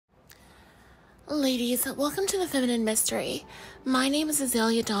Ladies, welcome to the Feminine Mystery. My name is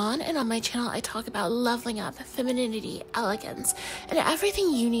Azalea Dawn, and on my channel I talk about leveling up, femininity, elegance, and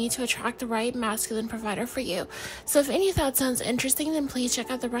everything you need to attract the right masculine provider for you. So if any of that sounds interesting, then please check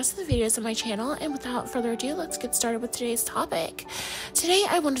out the rest of the videos on my channel, and without further ado, let's get started with today's topic. Today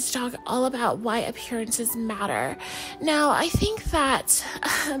I wanted to talk all about why appearances matter. Now, I think that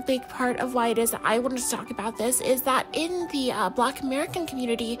a big part of why it is that I wanted to talk about this is that in the Black American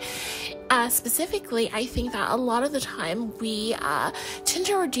community, specifically, I think that a lot of the time we tend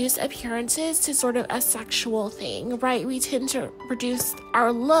to reduce appearances to sort of a sexual thing, right? We tend to reduce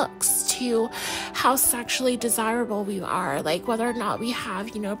our looks to how sexually desirable we are, like whether or not we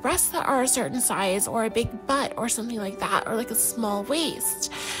have, breasts that are a certain size or a big butt or something like that, or like a small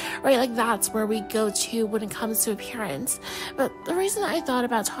waist, right? Like that's where we go to when it comes to appearance. But the reason I thought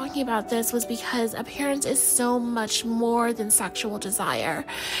about talking about this was because appearance is so much more than sexual desire,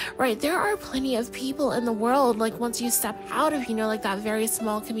 right? There are plenty of people in the world, like once you step out of, like that very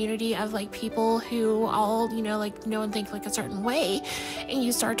small community of like people who all, know and think like a certain way, and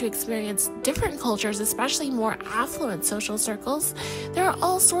you start to experience different cultures, especially more affluent social circles, there are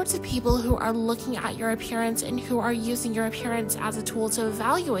all sorts of people who are looking at your appearance and who are using your appearance as a tool to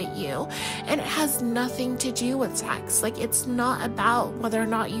evaluate you. And it has nothing to do with sex. Like, it's not about whether or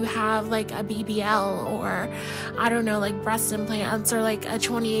not you have like a BBL or, I don't know, like breast implants or like a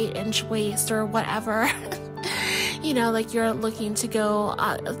 28-inch waist or whatever. Like you're looking to go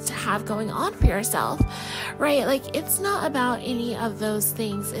to have going on for yourself, right? Like, it's not about any of those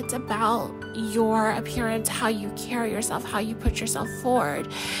things. It's about your appearance, how you carry yourself, how you put yourself forward.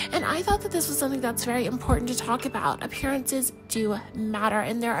 And I thought that this was something that's very important to talk about. Appearances do matter,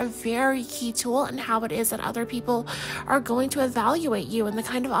 and they're a very key tool in how it is that other people are going to evaluate you and the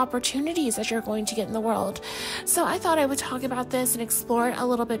kind of opportunities that you're going to get in the world. So I thought I would talk about this and explore it a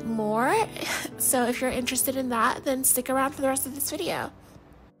little bit more. So if you're interested in that, then stick around for the rest of this video.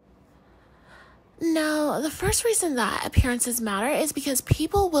 Now, the first reason that appearances matter is because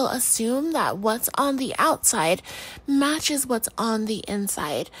people will assume that what's on the outside matches what's on the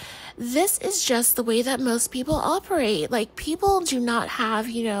inside. This is just the way that most people operate. Like, people do not have,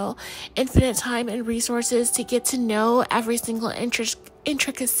 infinite time and resources to get to know every single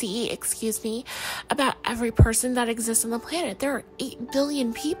intricacy, about every person that exists on the planet. There are 8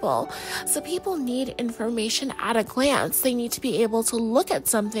 billion people. So people need information at a glance. They need to be able to look at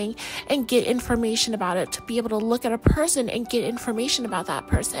something and get information about it, to be able to look at a person and get information about that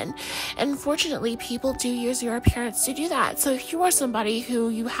person. And unfortunately, people do use your appearance to do that. So if you are somebody who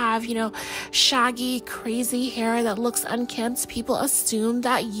you have, shaggy, crazy hair that looks unkempt, people assume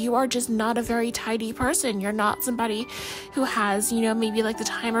that you are just not a very tidy person. You're not somebody who has, maybe like the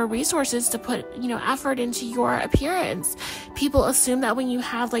time or resources to put, effort into your appearance. People assume that when you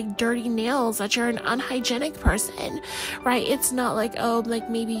have like dirty nails that you're an unhygienic person, right? It's not like, oh, like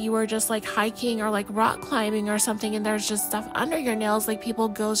maybe you were just like hiking or like rock climbing or something and there's just stuff under your nails. Like, people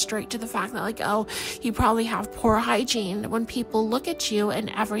go straight to the fact that like, oh, you probably have poor hygiene, when people look at you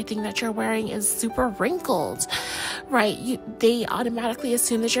and everything that you're wearing is super wrinkled, right? They automatically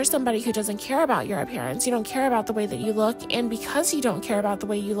assume that you're somebody who doesn't care about your appearance. You don't care about the way that you look, and because you don't care about the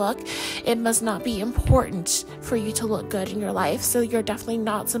way you look, it must not be important for you to look good in your life. So you're definitely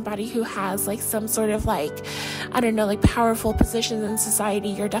not somebody who has like some sort of like, I don't know, like powerful positions in society.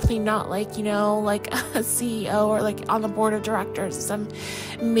 You're definitely not like, like a CEO or like on the board of directors of some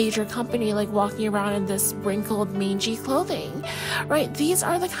major company, like walking around in this wrinkled, mangy clothing, right? These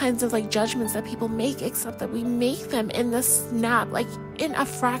are the kinds of like judgments that people make, except that we make them in the snap, like in a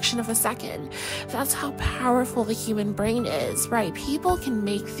fraction of a second. That's how powerful the human brain is, right? People can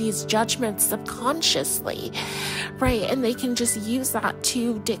make these judgments subconsciously, right? And they can just use that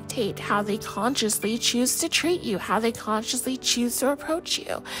to dictate how they consciously choose to treat you, how they consciously choose to approach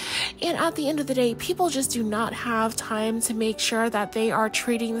you. And at the end of the day, people just do not have time to make sure that they are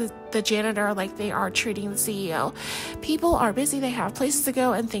treating the janitor like they are treating the CEO. People are busy, they have places to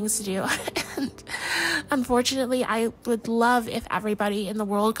go and things to do. And unfortunately, I would love if everybody in the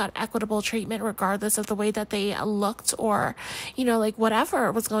world got equitable treatment regardless of the way that they looked or, like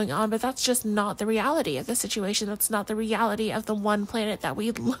whatever was going on. But that's just not the reality of the situation. That's not the reality of the one planet that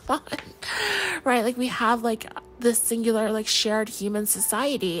we live on, right? Like, we have like this singular like shared human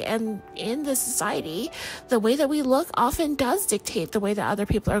society, and in this society the way that we look often does dictate the way that other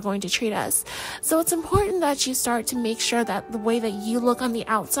people are going to treat us. So it's important that you start to make sure that the way that you look on the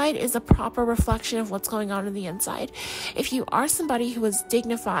outside is a proper reflection of what's going on the inside. If you are somebody who is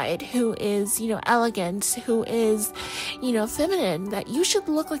dignified, who is elegant, who is feminine, that you should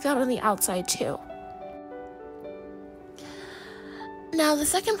look like that on the outside too. Now, the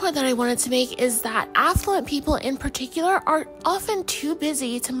second point that I wanted to make is that affluent people in particular are often too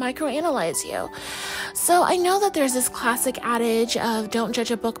busy to microanalyze you. So I know that there's this classic adage of don't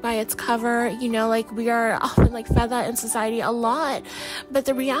judge a book by its cover. We are often fed that in society a lot. But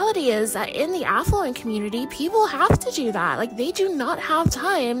the reality is that in the affluent community, people have to do that. They do not have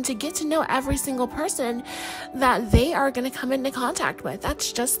time to get to know every single person that they are going to come into contact with.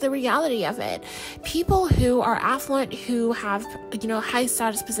 That's just the reality of it. People who are affluent, who have, high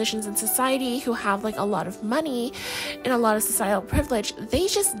status positions in society, who have a lot of money and a lot of societal privilege, they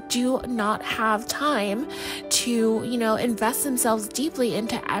just do not have time to, invest themselves deeply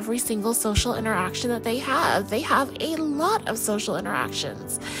into every single social interaction that they have. They have a lot of social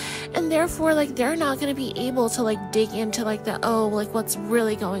interactions. And therefore, they're not going to be able to, dig into, what's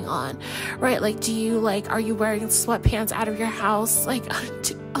really going on, right? Are you wearing sweatpants out of your house,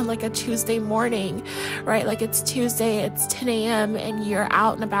 on a Tuesday morning, right? It's Tuesday, it's 10 a.m. and you're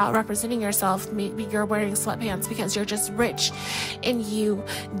out and about representing yourself. Maybe you're wearing sweatpants because you're just rich and you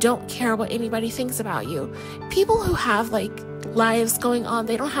don't care what anybody thinks about you. People who have lives going on,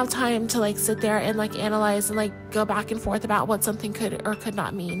 they don't have time to sit there and analyze and go back and forth about what something could or could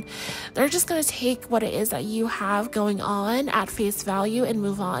not mean. They're just going to take what it is that you have going on at face value and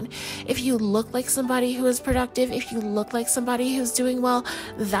move on. If you look like somebody who is productive, if you look like somebody who's doing well,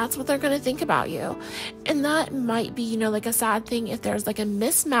 that's what they're going to think about you. And that might be, a sad thing if there's a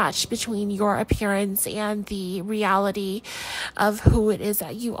mismatch between your appearance and the reality of who it is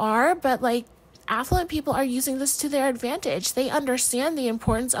that you are. But affluent people are using this to their advantage. They understand the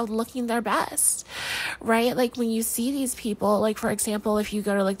importance of looking their best, right? When you see these people, for example, if you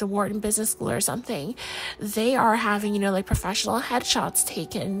go to the Wharton Business School or something, they are having, professional headshots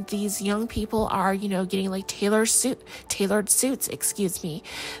taken. These young people are, getting tailored suits,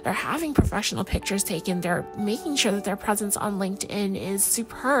 They're having professional pictures taken. They're making sure that their presence on LinkedIn is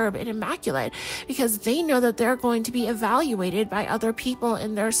superb and immaculate because they know that they're going to be evaluated by other people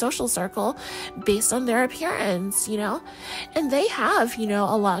in their social circle based on their appearance, and they have,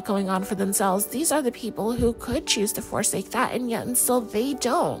 a lot going on for themselves. These are the people who could choose to forsake that, and still they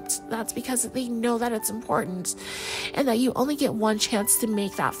don't. That's because they know that it's important and that you only get one chance to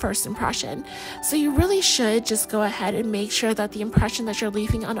make that first impression. So you really should just go ahead and make sure that the impression that you're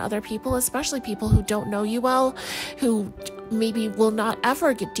leaving on other people, especially people who don't know you well, who maybe will not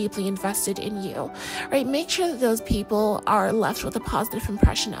ever get deeply invested in you, right? Make sure that those people are left with a positive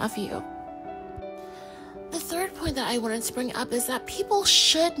impression of you. The third point that I wanted to bring up is that people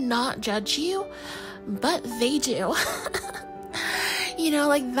should not judge you, but they do.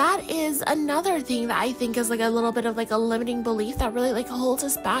 That is another thing that I think is a little bit of a limiting belief that really holds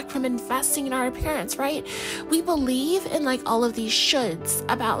us back from investing in our appearance, right? We believe in all of these shoulds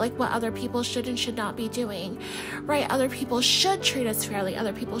about what other people should and should not be doing, right? Other people should treat us fairly.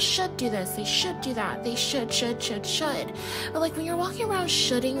 Other people should do this. They should do that. They should. But when you're walking around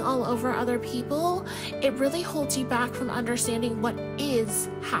shoulding all over other people, it really holds you back from understanding what is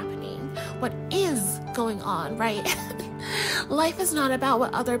happening, what is going on, right? Life is not about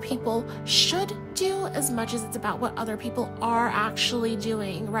what other people should do as much as it's about what other people are actually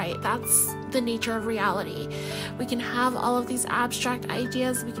doing, right? That's the nature of reality. We can have all of these abstract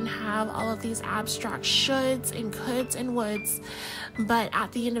ideas, we can have all of these abstract shoulds and coulds and woulds, but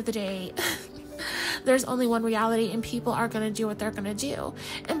at the end of the day, there's only one reality and people are going to do what they're going to do.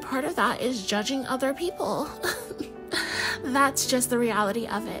 And part of that is judging other people. That's just the reality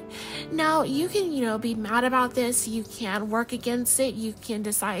of it. Now, you can, be mad about this. You can work against it. You can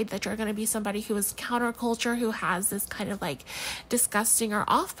decide that you're going to be somebody who is counterculture, who has this kind of disgusting or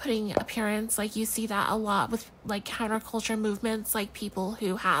off-putting appearance. You see that a lot with counterculture movements, people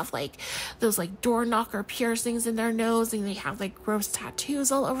who have those door knocker piercings in their nose, and they have gross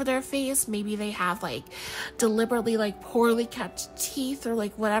tattoos all over their face. Maybe they have deliberately poorly kept teeth or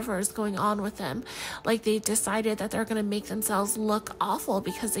whatever is going on with them. They've decided that they're going to make themselves look awful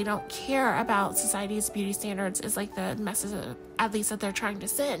because they don't care about society's beauty standards is the message at least that they're trying to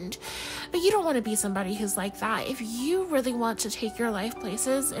send. But you don't want to be somebody who's like that. If you really want to take your life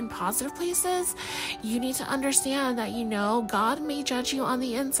places and positive places, you need to understand that, God may judge you on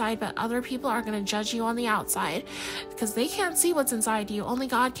the inside, but other people are going to judge you on the outside because they can't see what's inside you. Only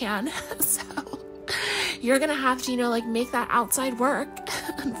God can. So you're going to have to, make that outside work,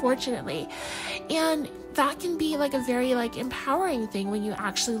 unfortunately. And that can be a very empowering thing when you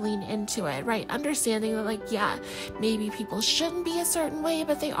actually lean into it, right? Understanding that maybe people shouldn't be a certain way,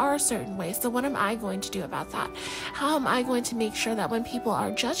 but they are a certain way. So what am I going to do about that? How am I going to make sure that when people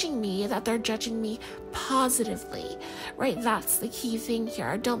are judging me, that they're judging me positively, right? That's the key thing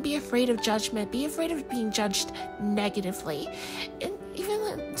here. Don't be afraid of judgment. Be afraid of being judged negatively. And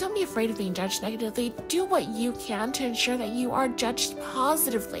don't be afraid of being judged negatively. Do what you can to ensure that you are judged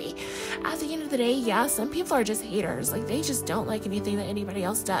positively. At the end of the day, yeah, some people are just haters. Like, they just don't like anything that anybody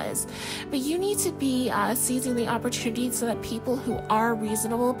else does. But you need to be seizing the opportunity so that people who are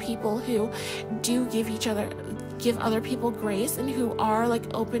reasonable, people who do give other people grace, and who are like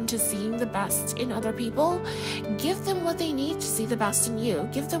open to seeing the best in other people, give them what they need to see the best in you.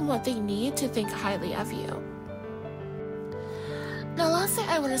 Give them what they need to think highly of you. Now, lastly,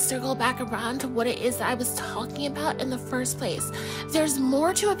 I want to circle back around to what it is that I was talking about in the first place. There's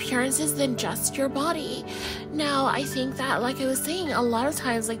more to appearances than just your body. Now, I think that, like I was saying, a lot of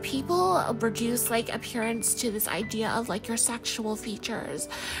times, like, people reduce, like, appearance to this idea of, like, your sexual features,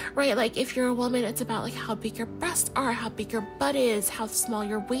 right? Like, if you're a woman, it's about, like, how big your breasts are, how big your butt is, how small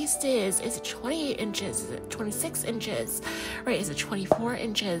your waist is it 28 inches, is it 26 inches, right? Is it 24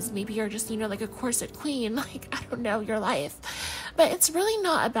 inches? Maybe you're just, like a corset queen, like, I don't know, your life. But it's really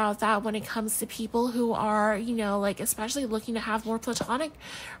not about that when it comes to people who are, like, especially looking to have more platonic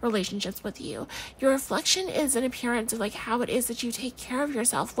relationships with you. Your reflection is an appearance of, like, how it is that you take care of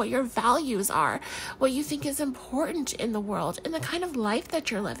yourself, what your values are, what you think is important in the world, and the kind of life that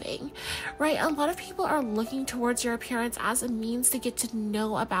you're living, right? A lot of people are looking towards your appearance as a means to get to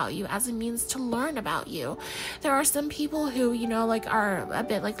know about you, as a means to learn about you. There are some people who, like, are a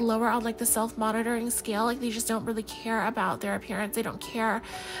bit, like, lower on, like, the self-monitoring scale. Like, they just don't really care about their appearance. They don't care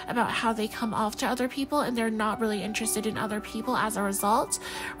about how they come off to other people, and they're not really interested in other people as a result,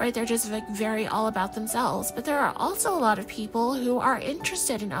 right? They're just, like, very all about themselves. But there are also a lot of people who are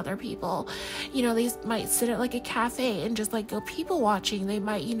interested in other people. They might sit at, like, a cafe and just, like, go people watching. They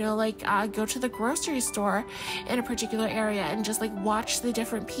might, go to the grocery store in a particular area and just, like, watch the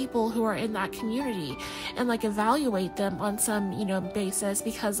different people who are in that community and, like, evaluate them on some, basis,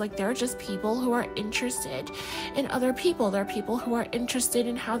 because, like, they're just people who are interested in other people. They're people who are interested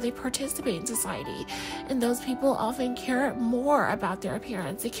in how they participate in society, and those people often care more about their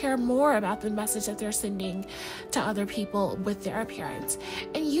appearance. They care more about the message that they're sending to other people with their appearance.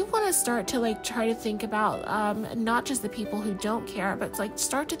 And you want to start to, like, try to think about not just the people who don't care, but, like,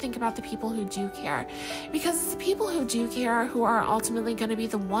 start to think about the people who do care, because it's the people who do care who are ultimately going to be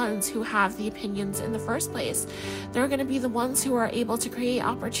the ones who have the opinions in the first place. They're going to be the ones who are able to create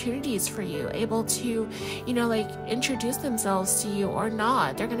opportunities for you, able to, introduce themselves to you or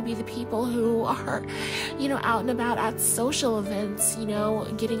not. They're going to be the people who are, out and about at social events,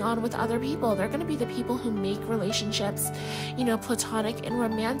 getting on with other people. They're going to be the people who make relationships, platonic and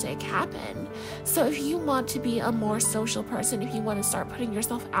romantic happen. So if you want to be a more social person, if you want to start putting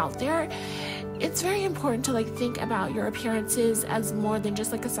yourself out there, it's very important to, like, think about your appearances as more than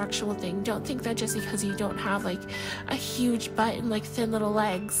just, like, a sexual thing. Don't think that just because you don't have, like, a huge butt and, like, thin little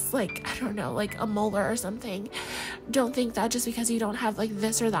legs, like, I don't know, like a molar or something. Don't think that just because you don't have, like,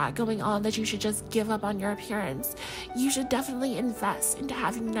 this or that going on that you should just give up on your appearance. You should definitely invest into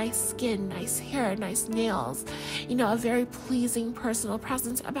having nice skin, nice hair, nice nails, a very pleasing personal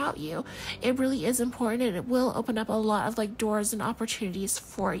presence about you. It really is important, and it will open up a lot of, like, doors and opportunities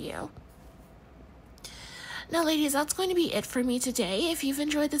for you. Now, ladies, that's going to be it for me today. If you've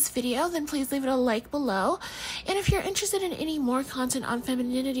enjoyed this video, then please leave it a like below. And if you're interested in any more content on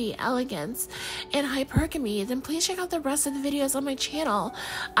femininity, elegance, and hypergamy, then please check out the rest of the videos on my channel.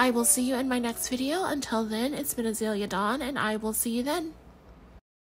 I will see you in my next video. Until then, it's been Azalea Dawn, and I will see you then.